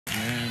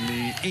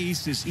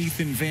ace is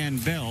Ethan Van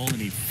Bell,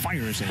 and he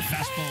fires a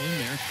fastball in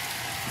there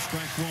for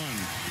strike one.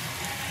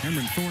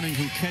 Cameron Thorning,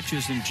 who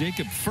catches, and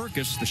Jacob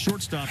Furcus, the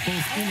shortstop,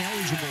 both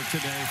ineligible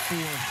today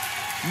for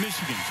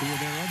Michigan, two of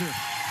their other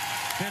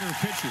better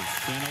pitchers.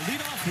 And a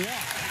leadoff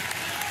walk.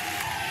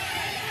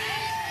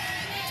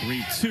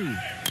 3-2.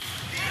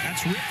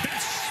 That's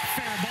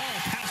fair ball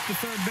past the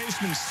third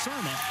baseman,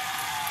 Surma.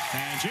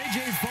 And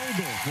J.J.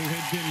 Vogel, who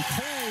had been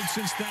cold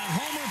since that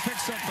homer,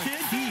 picks up a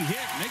key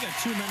hit. They got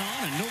two men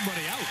on and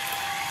nobody out.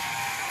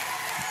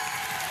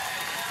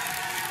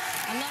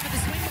 I love it. The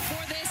swing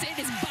before this, it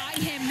is by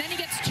him. Then he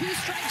gets two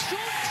strikes,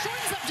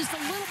 shortens up just a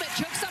little bit,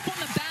 chokes up on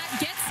the bat,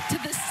 gets to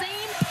the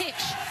same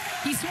pitch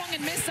he swung and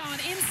missed on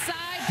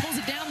inside,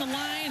 pulls it down the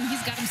line.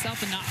 He's got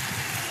himself a knock.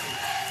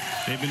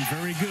 They've been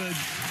very good,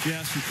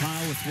 Jess and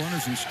Kyle, with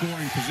runners in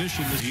scoring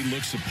position as he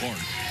looks apart.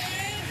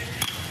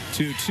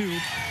 2-2,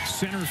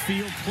 center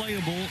field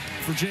playable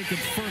for Jacob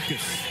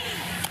Furcus.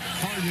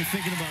 Harden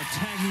thinking about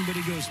tagging, but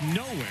he goes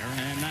nowhere,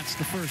 and that's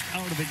the first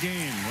out of the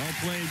game. Well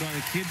played by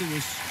the kid that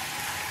was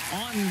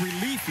on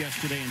relief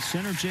yesterday in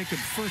center, Jacob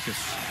Furcus.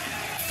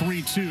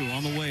 3-2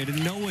 on the way to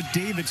Noah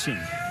Davidson.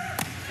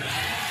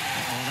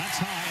 Oh, that's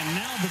high, and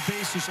now the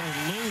bases are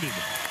loaded.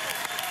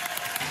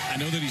 I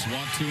know that he's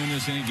walked two in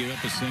this inning, gave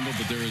up a single,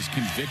 but there is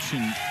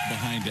conviction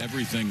behind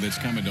everything that's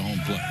coming to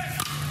home plate.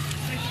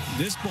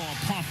 This ball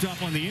popped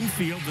up on the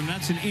infield, and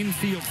that's an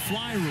infield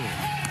fly rule.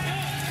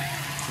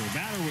 So the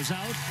batter was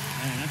out,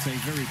 and that's a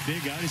very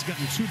big out. He's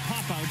gotten two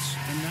pop-outs,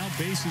 and now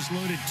bases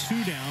loaded,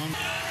 two down.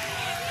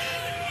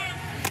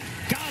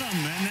 Got him,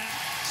 and that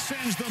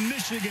sends the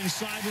Michigan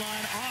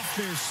sideline off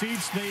their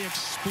seats. They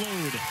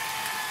explode.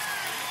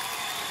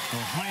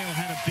 Ohio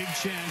had a big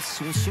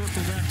chance. We'll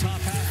circle that top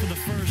half of the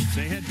first.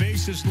 They had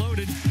bases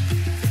loaded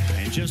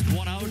and just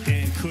one out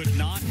and could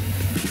not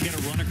get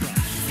a run across.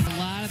 A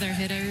lot of their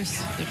hitters,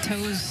 their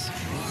toes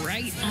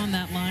right on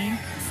that line.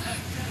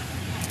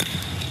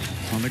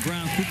 On the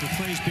ground, Cooper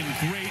Clay's been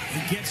great.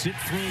 He gets it,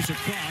 throws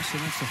across, and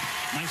that's a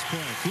nice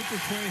play.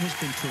 Cooper Clay has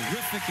been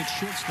terrific at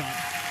shortstop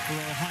for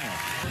Ohio.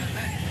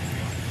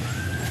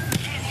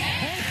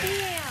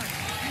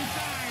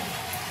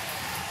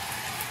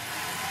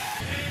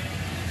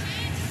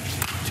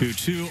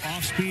 2-2,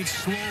 off-speed,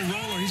 slow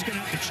roller. He's going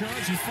to have to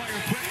charge and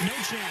fire quick. No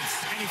chance.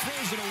 And he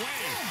throws it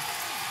away.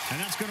 And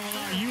that's going to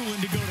allow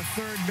Uland to go to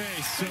third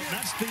base. So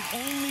that's the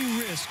only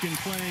risk in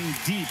playing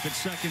deep at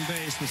second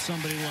base with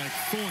somebody like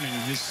Thorning,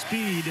 his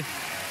speed.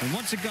 And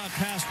once it got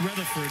past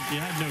Rutherford, you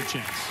had no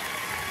chance.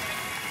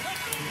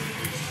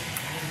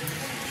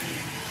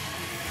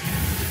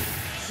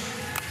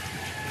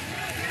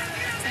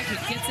 It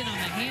gets it on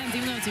the hands,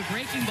 even though it's a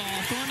breaking ball.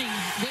 Thorning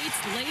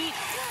waits late,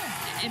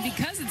 and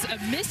because it's a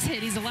miss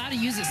hit, he's allowed to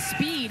use his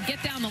speed,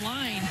 get down the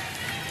line.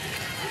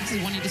 This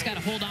is one you just got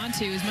to hold on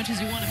to as much as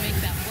you want to make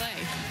that play.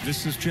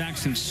 This is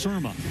Jackson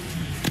Surma.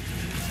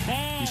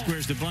 He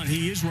squares the bunt.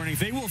 He is running.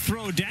 They will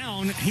throw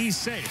down. He's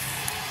safe.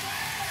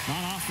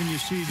 Not often you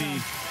see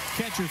the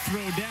catcher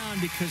throw down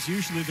because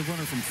usually the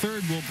runner from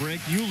third will break.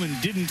 Uland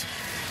didn't.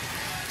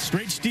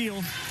 Straight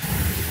steal.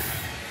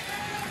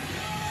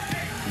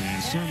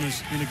 And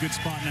Surma's in a good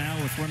spot now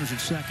with runners at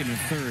second and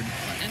third.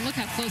 And look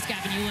how close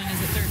Gavin Uland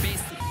is at third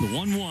base. The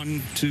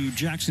 1-1 to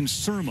Jackson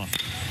Surma.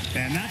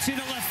 And that's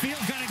into left field.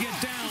 Gonna get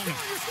down.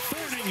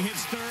 Thorning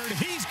hits third.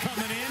 He's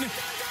coming in.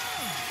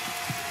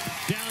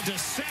 Down to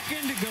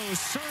second goes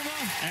Surma.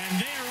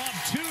 And they're up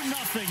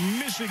 2-0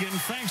 Michigan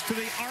thanks to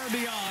the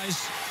RBIs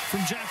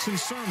from Jackson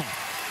Surma.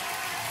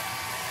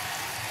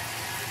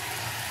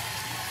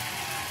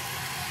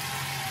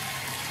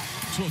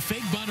 So a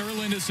fake bunt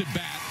early in this at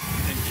bat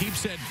and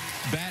keeps that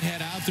bat head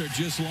out there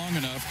just long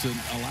enough to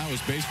allow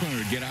his base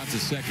runner to get out to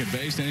second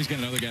base. Then he's got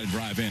another guy to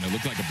drive in. It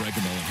looked like a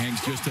breaking ball. It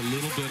hangs just a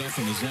little bit up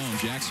in the zone.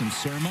 Jackson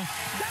Surma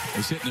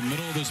is hitting the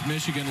middle of this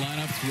Michigan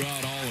lineup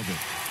throughout all of it.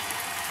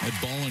 That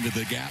ball into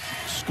the gap,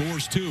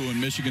 scores two, and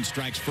Michigan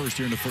strikes first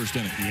here in the first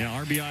inning. Yeah,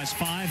 RBIs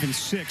 5 and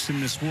 6 in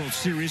this World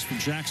Series for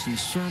Jackson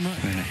Surma.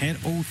 And ahead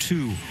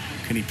 0-2.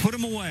 Can he put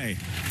him away?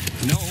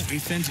 No, he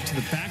sends it to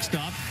the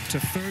backstop to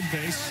third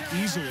base.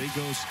 Easily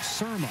goes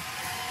Surma.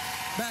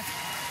 Back.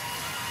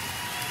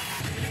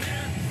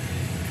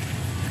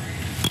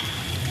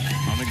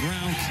 On the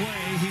ground,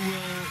 Clay, he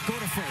will go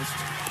to first.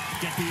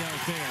 Get the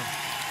out there.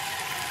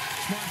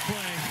 Smart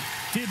play.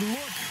 Did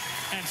look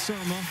at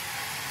Surma.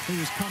 He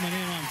was coming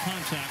in on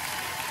contact.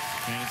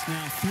 And it's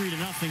now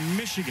 3-0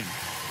 Michigan.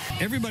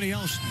 Everybody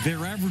else,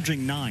 they're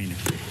averaging 9.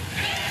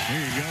 There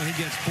you go. He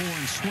gets 4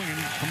 and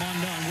swinging. Come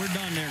on down. We're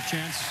done there,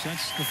 Chance.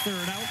 That's the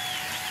third out.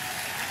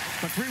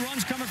 But 3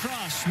 runs come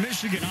across.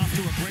 Michigan off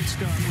to a great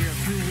start. We are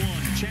through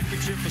 1.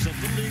 Championship is a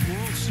Little League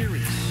World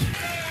Series.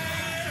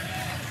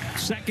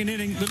 Second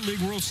inning, Little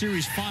League World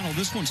Series final.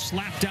 This one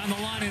slapped down the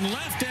line in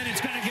left, and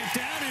it's going to get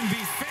down and be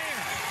fair.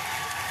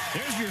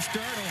 There's your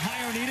start.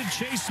 Ohio needed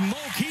Chase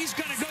Moak. He's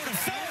going to go to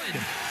third.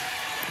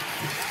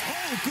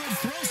 Oh, good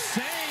throw.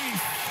 Save.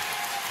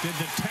 Did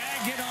the tag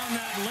get on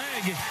that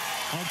leg?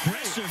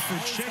 Aggressive for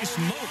Chase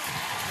Moak.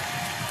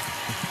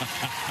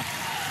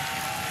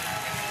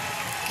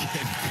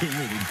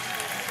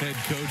 head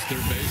coach,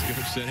 third base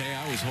coach, said, hey,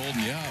 I was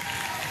holding you up.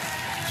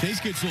 Chase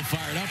gets a little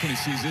fired up when he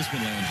sees this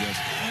one land, Jess.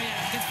 Oh,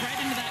 yeah. Gets right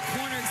into that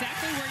corner,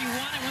 exactly where you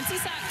want it. Once he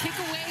saw it kick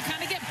away, kind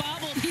of get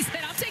bobbled, he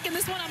said, I'm taking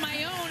this one on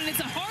my own. And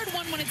it's a hard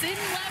one when it's in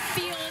left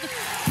field,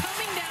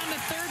 coming down to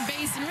third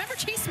base. And remember,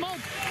 Chase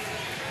Smoke,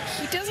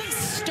 he doesn't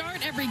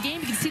start every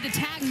game. You can see the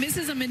tag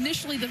misses him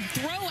initially. The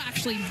throw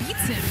actually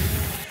beats him.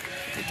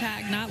 The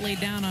tag not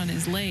laid down on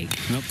his leg.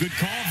 Well, good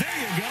call. There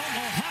you go.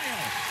 Ohio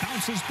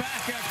bounces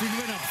back after he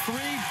went up 3.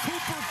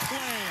 Cooper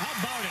Clay, how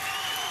about it?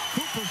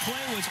 Cooper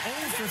Clay was 0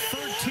 for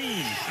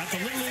 13 at the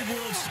Little League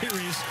World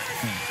Series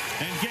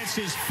and gets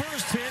his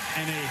first hit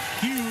and a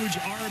huge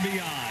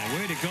RBI.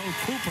 Way to go,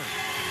 Cooper.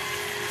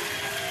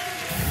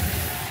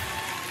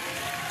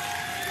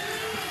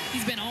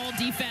 He's been all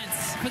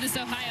defense for this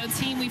Ohio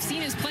team. We've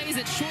seen his plays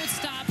at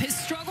shortstop, his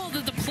struggles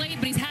at the plate,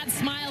 but he's had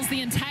smiles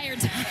the entire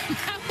time.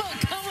 How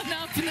about coming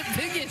up in the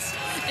biggest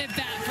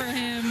at-bat for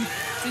him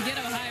to get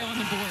Ohio on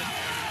the board?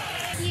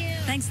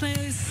 Thanks,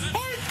 Liz.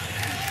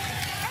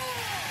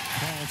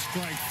 Called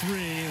strike 3.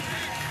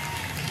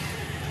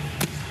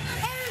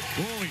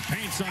 Oh, he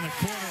paints on the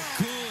corner.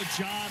 Good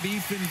job,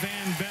 Ethan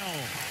Van Bell.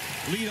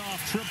 Leadoff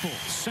triple,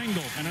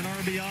 single, and an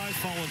RBI,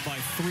 followed by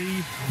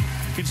 3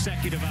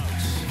 consecutive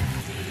outs.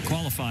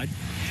 Qualified.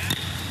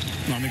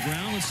 On the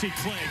ground, let's see,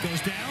 Clay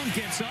goes down,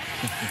 gets up.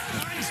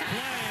 Nice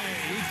play.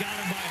 He got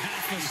him by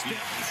half a step.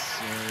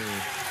 Yes,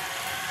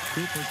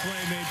 Cooper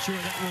Clay made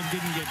sure that one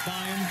didn't get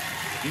by him.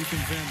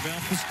 Ethan Van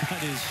Bell's got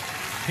his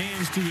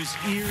hands to his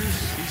ears.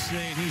 He's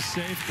saying he's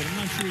safe, but I'm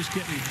not sure he's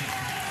getting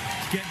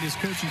his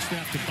coaching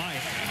staff to buy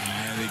it.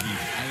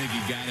 I think he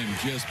got him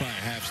just by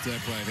a half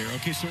step right here.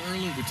 Okay, so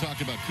earlier we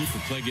talked about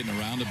Cooper Clay getting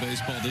around the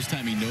baseball. This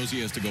time he knows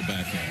he has to go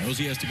backhand. Knows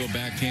he has to go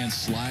backhand,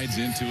 slides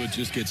into it,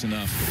 just gets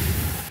enough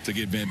to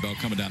get Van Bell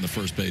coming down the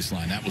first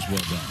baseline. That was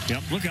well done.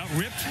 Yep, look out,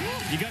 ripped.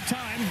 You got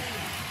time.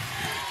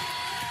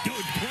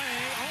 Good play.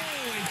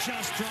 Oh, he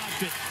just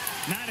dropped it.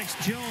 Maddox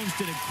Jones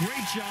did a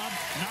great job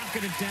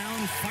knocking it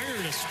down,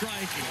 fired a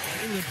strike, and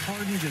Caleb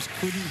Harden just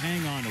couldn't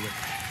hang on to it.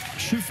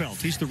 Schufelt,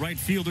 he's the right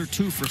fielder,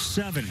 2 for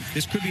 7.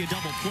 This could be a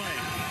double play.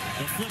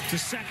 The flip to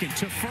second,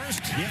 to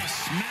first.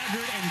 Yes,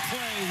 Maggard and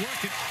Clay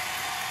work it.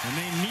 And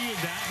they needed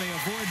that. They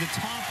avoid the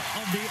top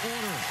of the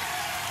order.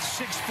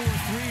 6-4-3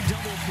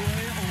 double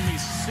play. Only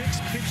 6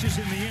 pitches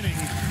in the inning.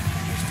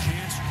 As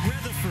Chance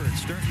Rutherford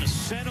starting to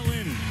settle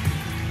in.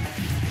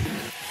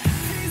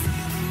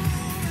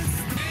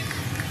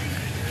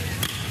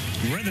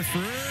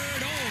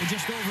 Rutherford,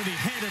 just over the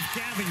head of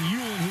Gavin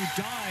Ewan, who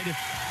died.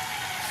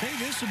 Say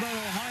this about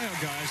Ohio,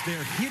 guys.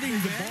 They're hitting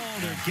the ball.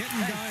 They're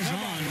getting guys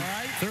on.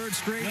 Third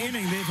straight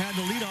inning, they've had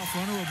the leadoff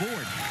runner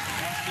aboard.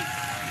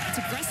 It's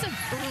aggressive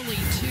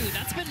early, too.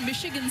 That's been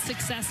Michigan's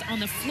success on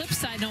the flip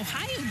side. And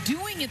Ohio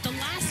doing it the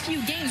last few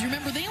games.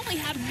 Remember, they only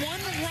had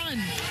 1 run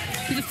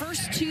through the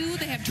first 2.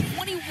 They have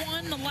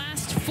 21 the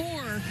last 4.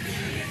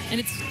 And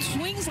it's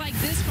swings like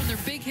this from their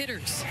big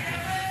hitters.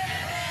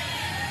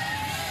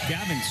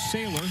 Gavin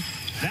Saylor,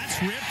 that's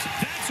ripped.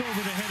 That's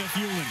over the head of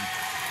Hewlin.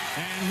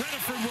 And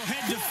Rutherford will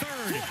head to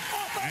third.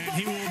 And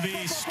he will be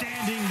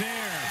standing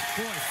there.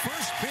 Boy,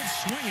 first pitch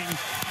swinging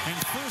and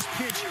first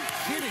pitch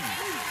hitting.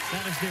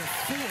 That is their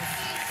 4th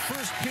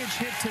first pitch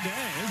hit today.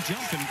 They're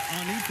jumping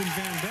on Ethan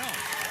Van Bell.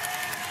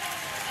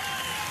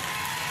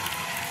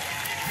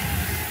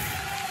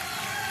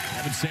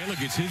 Gavin Saylor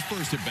gets his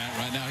first at bat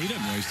right now. He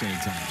doesn't waste any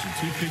time. So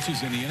 2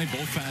 pitches in the inning,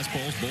 both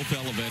fastballs, both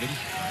elevated.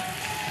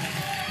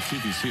 Let's see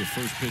if you see a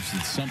first pitch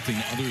that's something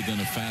other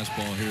than a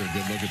fastball here. A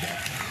good look at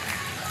that.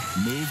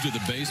 Move to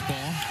the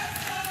baseball.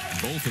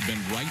 Both have been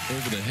right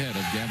over the head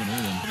of Gavin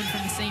Ewan.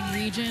 From the same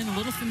region, a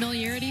little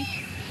familiarity.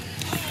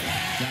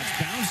 That's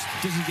bounced.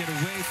 Doesn't get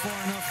away far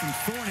enough from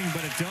Thorning,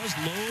 but it does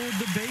load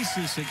the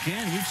bases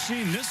again. We've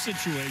seen this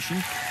situation.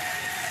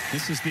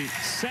 This is the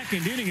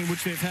 2nd inning in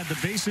which they've had the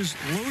bases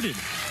loaded.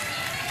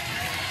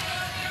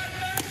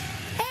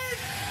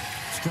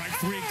 Strike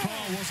 3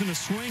 call. Wasn't a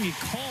swing. He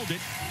called it.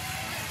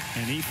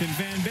 And Ethan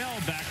Van Bell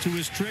back to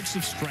his tricks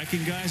of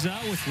striking guys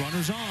out with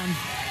runners on.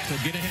 So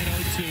get ahead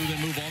 0-2,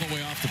 then move all the way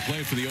off the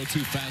plate for the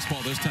 0-2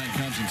 fastball. This time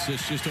comes and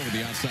sits just over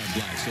the outside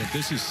block. So if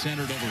this is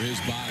centered over his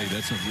body,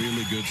 that's a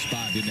really good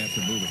spot. Didn't have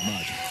to move it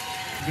much.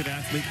 Good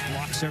athlete,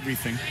 blocks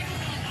everything.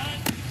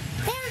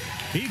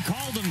 He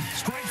called him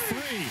strike 3.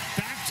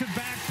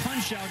 Back-to-back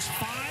punch-outs,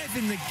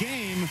 5 in the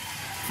game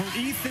for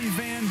Ethan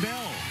Van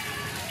Bell.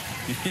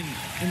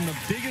 In the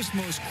biggest,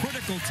 most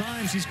critical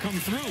times he's come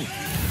through.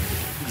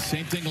 The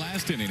same thing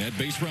last inning. Had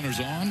base runners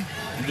on.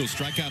 He goes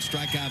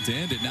strikeout to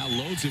end it. Now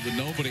loads it with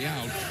nobody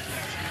out.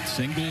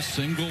 Single,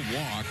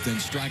 walk, then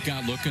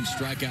strikeout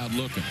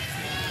looking.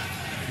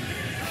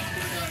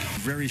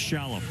 Very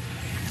shallow.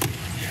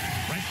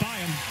 Right by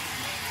him.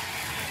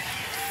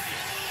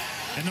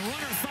 And the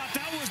runner thought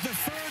that was the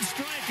 3rd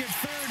strike at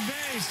third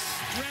base.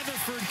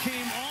 Rutherford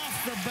came off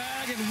the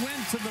bag and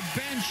went to the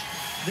bench.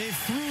 They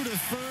threw to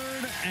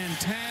third and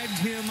tagged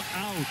him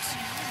out.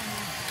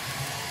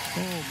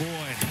 Oh,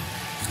 boy.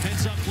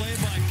 Heads up play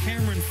by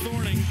Cameron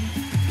Thorning.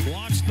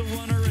 Watch the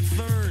runner at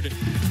third.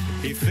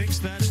 He thinks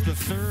that's the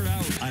third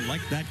out. I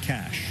like that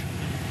cash.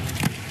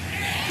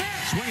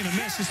 Swing and a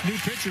miss. This new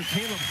pitcher,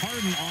 Caleb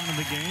Harden, on in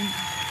the game.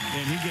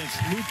 And he gets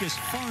Lucas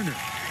Farner.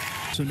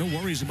 So no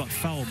worries about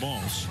foul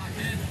balls.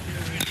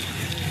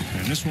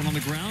 And this one on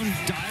the ground,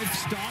 dive,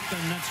 stop,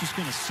 and that's just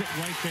going to sit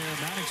right there.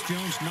 Maddox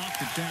Jones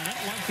knocked it down. That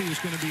likely was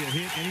going to be a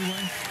hit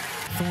anyway.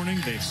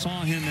 Thorning, they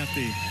saw him at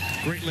the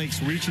Great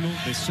Lakes Regional.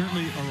 They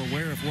certainly are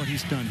aware of what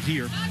he's done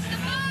here.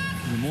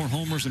 More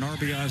homers and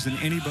RBIs than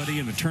anybody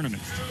in the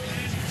tournament.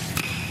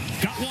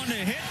 Got one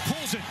to hit,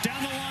 pulls it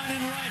down the line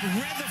and right.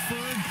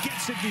 Rutherford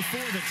gets it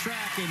before the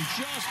track and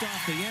just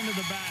off the end of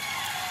the bat.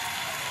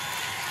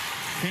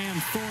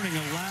 Cam Thorning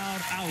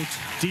allowed out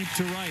deep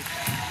to right.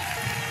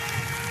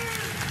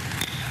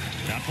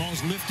 That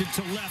ball's lifted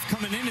to left,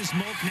 coming in is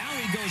Moak. Now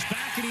he goes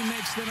back and he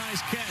makes the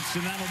nice catch,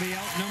 and that'll be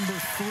out number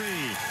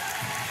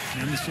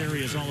 3. And this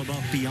area is all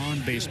about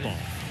beyond baseball.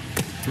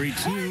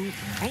 3-2.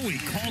 Oh, he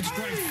called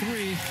strike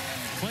 3.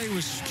 Play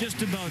was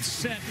just about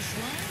set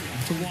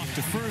to walk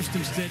to first.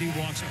 Instead, he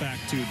walks back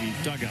to the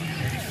dugout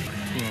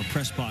where our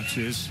press box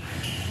is.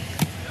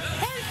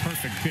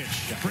 Perfect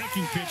pitch.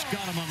 Breaking pitch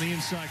got him on the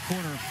inside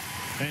corner.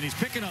 And he's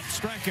picking up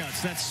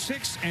strikeouts. That's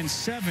 6 and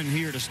 7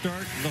 here to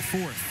start the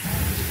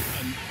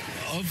 4th. And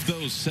of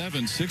those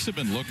 7, 6 have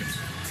been looking.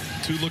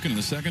 2 looking in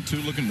the second, 2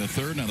 looking in the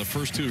third. Now the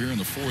first 2 here in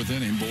the 4th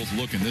inning, both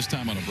looking, this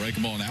time on a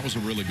breaking ball, and that was a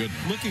really good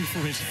one. Looking for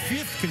his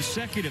 5th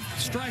consecutive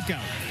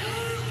strikeout.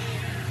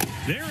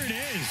 There it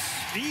is.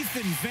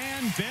 Ethan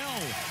Van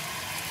Bell.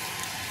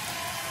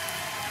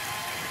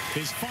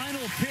 His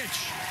final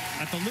pitch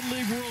at the Little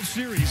League World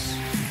Series.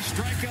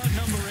 Strikeout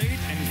number 8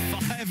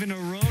 and 5 in a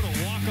row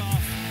to walk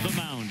off the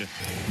mound.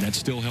 That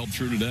still held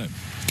true today.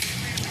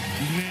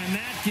 Man,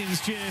 Atkins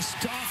just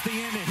off the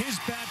end of his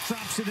bat,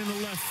 drops it into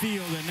left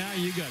field, and now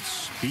you got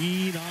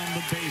speed on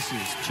the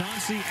bases.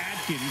 Chauncey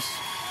Atkins,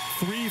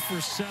 3 for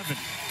 7.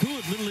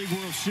 Good Little League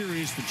World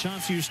Series for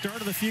Chauncey, who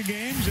started a few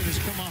games and has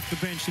come off the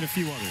bench in a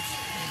few others.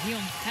 He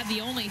had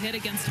the only hit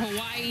against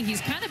Hawaii.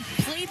 He's kind of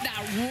played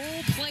that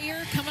role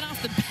player coming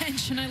off the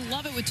bench, and I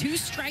love it with 2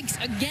 strikes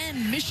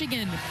again.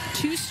 Michigan,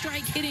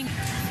 2-strike hitting.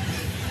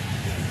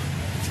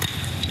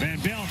 Van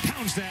Bell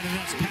pounds that, and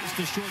that's past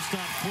the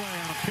shortstop play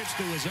on a pitch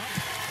that was up.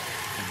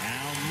 And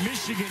now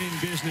Michigan in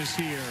business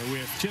here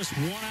with just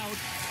 1 out.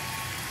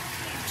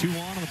 2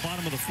 on the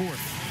bottom of the 4th.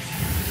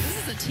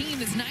 This is a team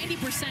that's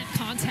 90%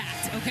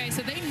 contact, okay?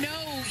 So they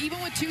know,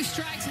 even with 2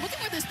 strikes, look at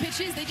where this pitch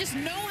is. They just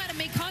know how to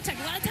make contact.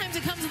 A lot of times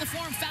it comes in the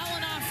form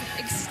fouling off,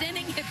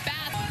 extending it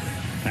back.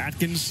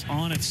 Atkins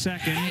on at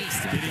second.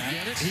 Nice. Did he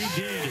get it? He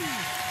did.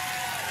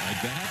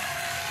 Like that?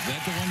 Is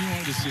that the one you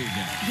wanted to see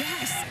again?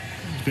 Yes.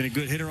 He's been a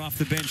good hitter off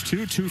the bench,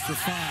 too. 2 for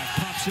 5.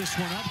 Pops this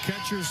one up.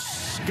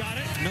 Catcher's got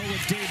it. Noah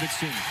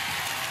Davidson.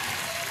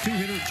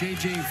 2-hitter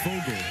J.J.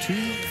 Vogel. 2,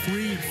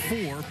 3,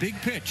 4. Big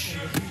pitch.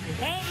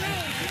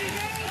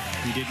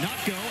 He did not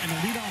go, and the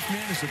leadoff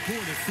man is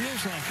aboard. It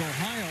feels like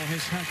Ohio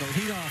has had the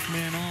leadoff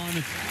man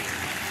on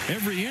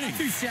every inning.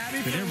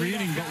 In every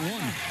inning but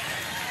 1.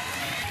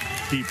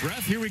 Deep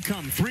breath. Here we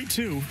come.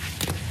 3-2.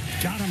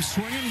 Got him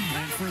swinging,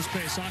 and first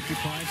base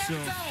occupied, so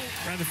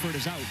Rutherford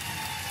is out.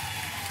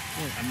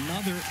 Boy,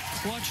 another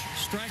clutch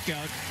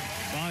strikeout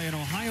by an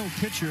Ohio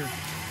pitcher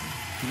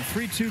in a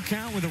 3-2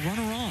 count with a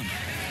runner on.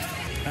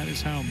 That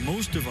is how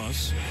most of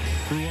us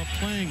grew up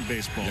playing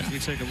baseball. Yeah. Let me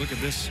take a look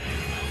at this.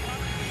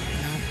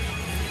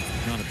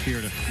 Not appear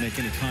to make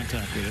any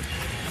contact with it.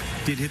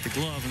 Did hit the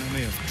glove, and that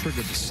may have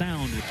triggered the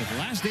sound, but the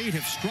last 8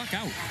 have struck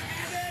out.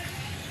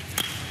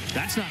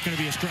 That's not going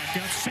to be a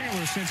strikeout.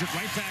 Saylor sends it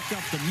right back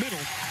up the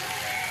middle.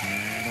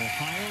 And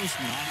Ohio's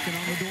knocking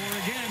on the door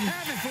again.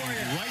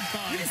 Right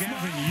by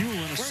Gavin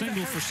Hewlin, a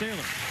single for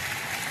Saylor.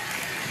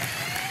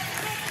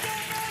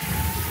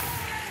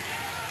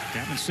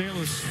 Gavin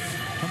Saylor's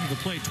come to the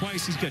plate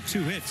twice. He's got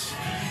 2 hits.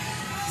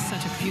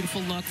 Such a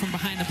beautiful look from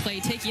behind the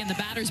plate. Take you in the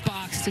batter's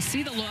box to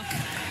see the look.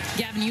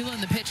 Gavin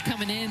Hewlin, the pitch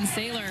coming in.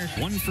 Saylor.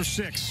 1 for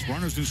 6.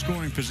 Runners in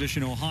scoring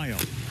position, Ohio.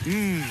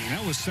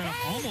 That was set up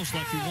almost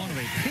like he wanted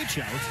a pitch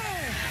out.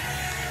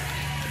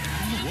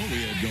 I don't know what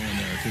we had going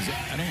there, because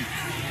I don't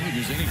think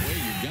there's any way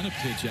you're going to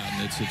pitch out in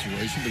that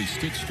situation, but he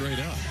stood straight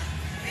up.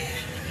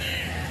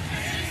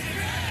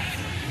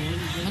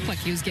 Looked like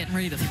he was getting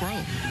ready to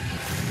throw.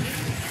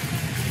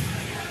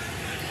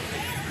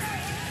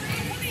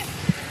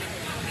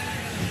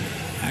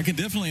 I can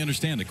definitely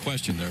understand the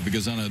question there,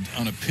 because on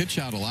a pitch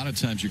out, a lot of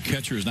times your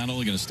catcher is not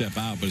only going to step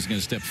out, but is going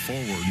to step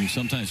forward. And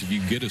sometimes if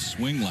you get a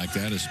swing like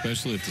that,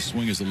 especially if the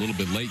swing is a little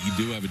bit late, you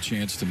do have a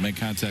chance to make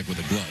contact with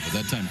the glove.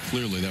 But that time,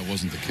 clearly, that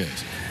wasn't the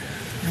case.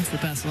 That's the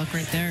best look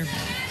right there.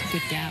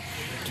 Good gap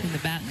between the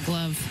bat and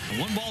glove.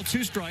 1 ball,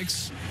 2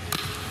 strikes.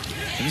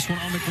 And this one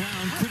on the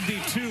ground could be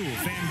 2.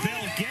 Van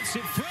Bell gets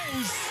it,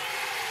 throws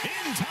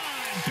in time.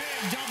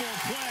 Big double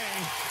play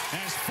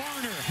as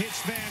Farner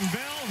hits Van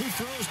Bell, who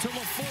throws to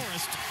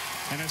LaForest,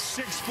 and a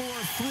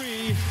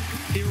 6-4-3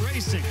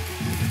 erasing.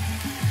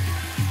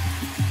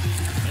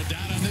 No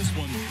doubt on this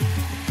one.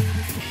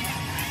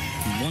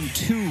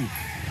 1-2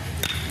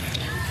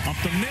 up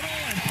the middle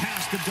and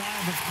past the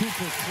dive of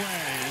Cooper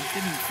Clay.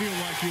 It didn't feel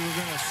like you were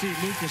going to see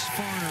Lucas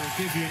Farner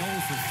give you an 0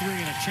 for 3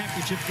 in a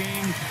championship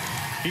game.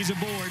 He's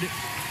aboard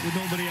with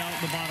nobody out at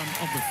the bottom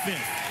of the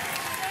 5th.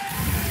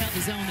 Tell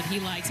the zone that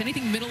he likes.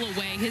 Anything middle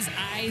away, his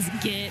eyes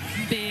get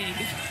big.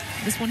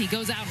 This one, he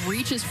goes out,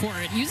 reaches for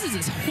it, uses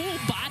his whole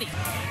body.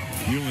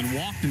 Hewlin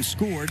walked and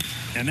scored,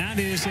 and that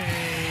is a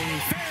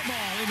fair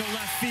ball into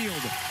left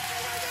field.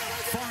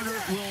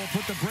 Farner will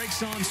put the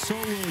brakes on, so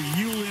will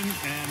Hewlin,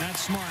 and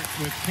that's smart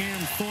with Cam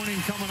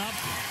Thorning coming up.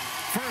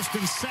 First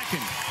and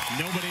second,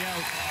 nobody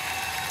out.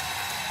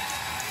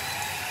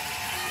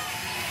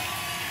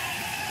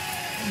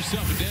 Have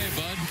yourself a day,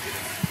 bud.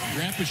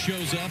 Grandpa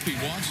shows up. He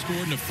walks,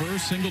 scored in the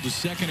first, single to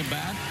second at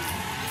bat.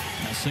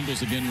 Now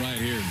singles again right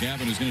here.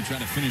 Gavin is going to try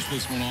to finish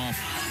this one off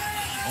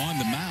on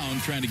the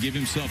mound, trying to give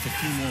himself a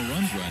few more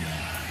runs right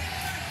now.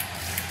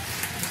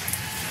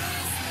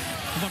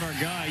 How about our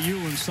guy,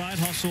 Hewlin, side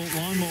hustle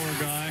lawnmower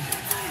guy?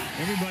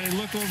 Everybody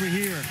look over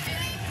here.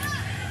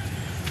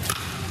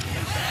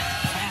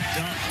 Popped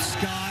up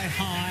sky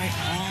high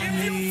on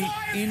the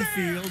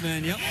infield,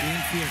 and yep, the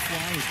infield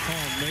fly was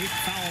called late.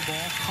 Foul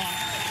ball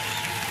caught.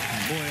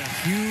 And boy, a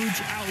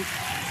huge out.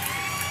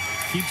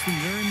 Keeps them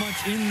very much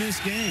in this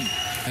game.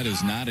 That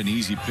is not an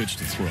easy pitch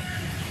to throw.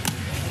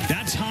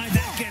 That's high.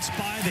 That gets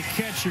by the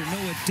catcher.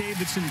 Noah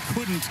Davidson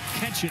couldn't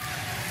catch it.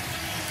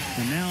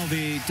 And now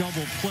the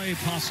double play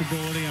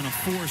possibility on a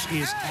force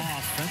is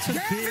off. That's a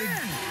big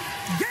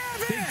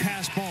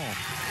pass ball.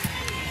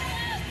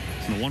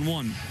 The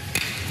 1-1.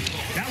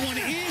 That one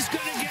is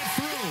going to get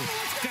through.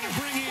 Going to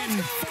bring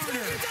in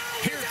Farner.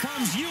 Here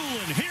comes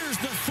Hewlin. Here's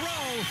the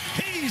throw.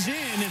 He's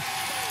in.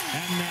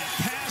 And that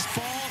pass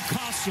ball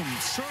costs him.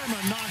 Surma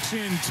knocks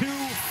in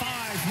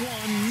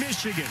 2-5-1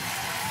 Michigan.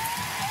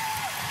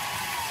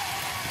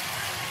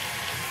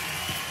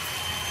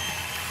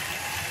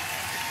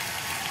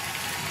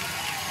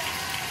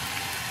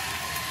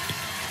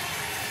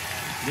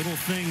 Little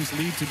things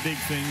lead to big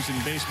things in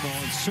baseball,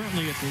 and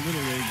certainly at the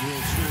Little League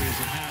World Series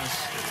it has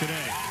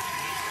today.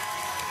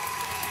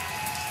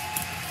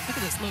 Look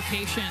at this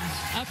location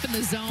up in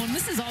the zone.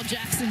 This is all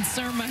Jackson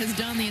Surma has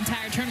done the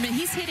entire tournament.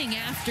 He's hitting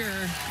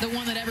after the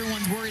one that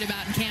everyone's worried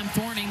about in Cam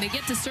Thorning. They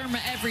get to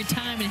Surma every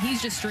time, and he's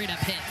just straight up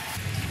hit.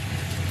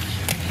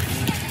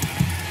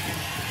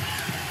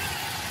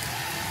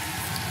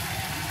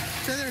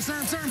 Stay there,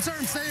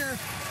 Surm, stay here.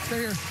 Stay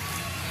here.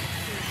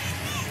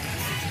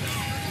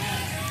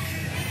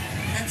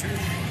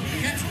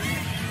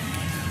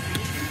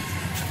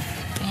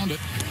 Found it.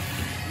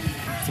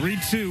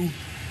 3-2.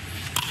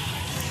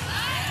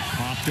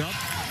 Popped up.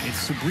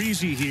 It's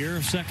Sabrizi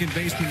here. Second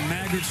baseman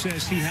Maggard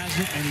says he has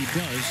it, and he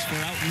does for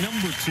out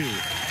number 2.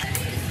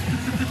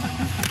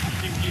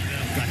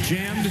 Got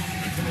jammed,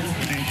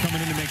 and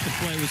coming in to make the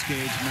play was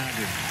Gage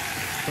Maggard.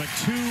 But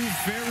 2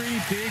 very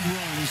big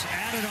runs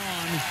added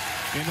on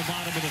in the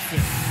bottom of the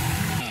 5th.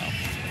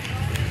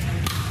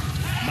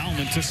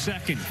 Bauman to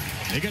second.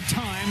 They got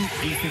time.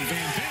 Ethan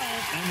Van Bell,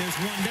 and there's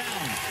one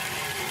down.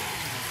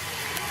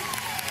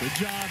 Good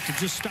job to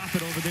just stop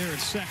it over there at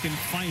second,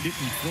 find it,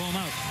 and throw him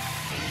out.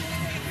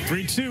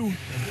 3-2.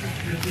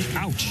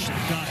 Ouch.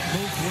 Got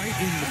both right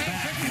in the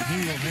back, and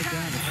he will head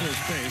down to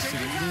first base in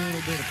a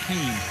little bit of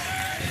pain.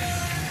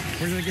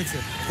 Where did it get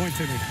to? Point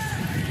to me.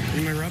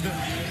 You may rub it.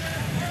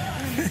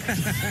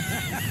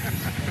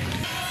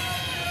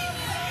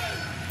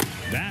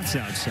 That's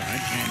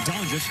outside, and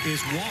Dongus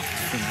is walked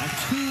for now.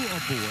 2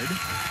 aboard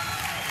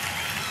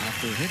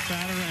after a hit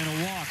batter and a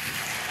walk.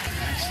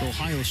 That's the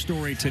Ohio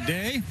story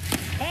today.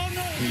 Oh,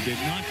 no! He did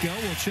not go.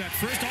 We'll check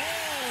first. Oh,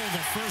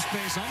 the first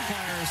base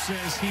umpire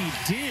says he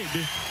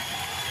did.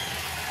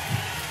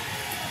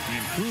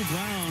 And Drew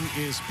Brown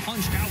is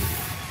punched out.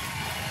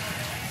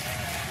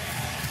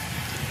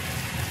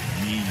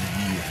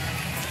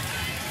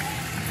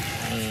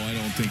 Oh, I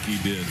don't think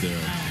he did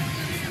there.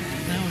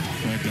 No.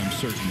 In fact, I'm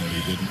certain that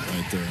he didn't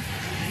right there.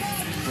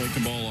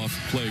 Breaking ball off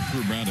the play.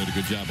 Drew Brown did a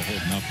good job of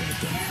holding up right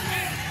there.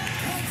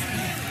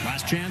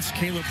 Last chance,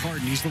 Caleb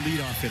Harden. He's the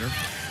leadoff hitter.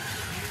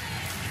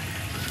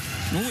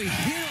 Oh, he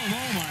hit him.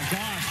 Oh, my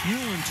gosh.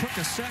 Hewlin took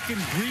a second,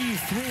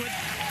 breathed through it,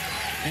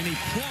 and he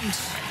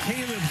plunks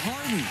Caleb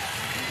Harden.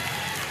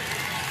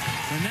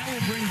 And that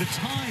will bring the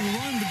tying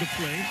run to the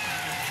plate.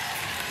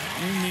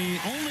 And the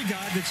only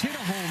guy that's hit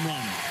a home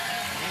run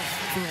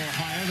for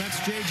Ohio, that's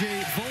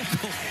J.J.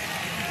 Vogel.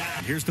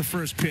 Here's the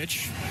first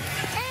pitch.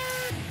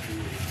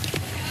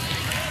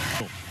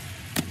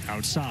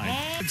 Outside.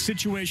 Good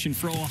situation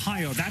for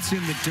Ohio. That's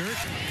in the dirt.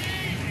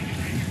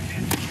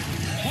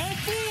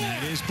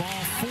 That is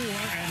ball 4,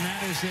 and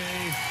that is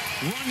a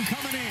run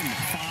coming in.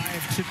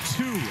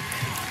 5-2.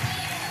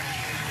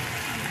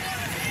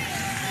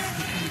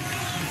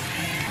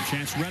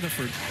 Chance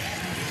Rutherford.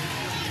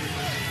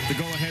 The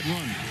go-ahead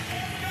run.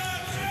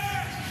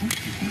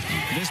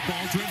 This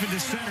ball driven to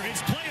center.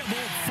 It's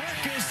playable.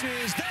 Farkas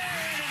is there,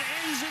 and it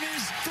ends in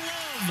his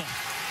glove.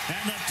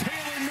 And the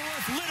Taylor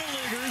North Little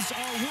Leaguers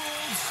are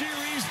World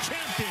Series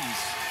champions.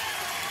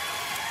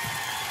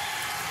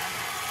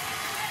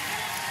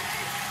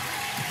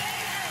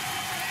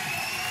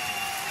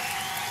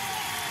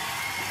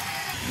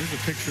 Here's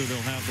a picture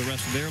they'll have the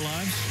rest of their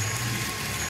lives.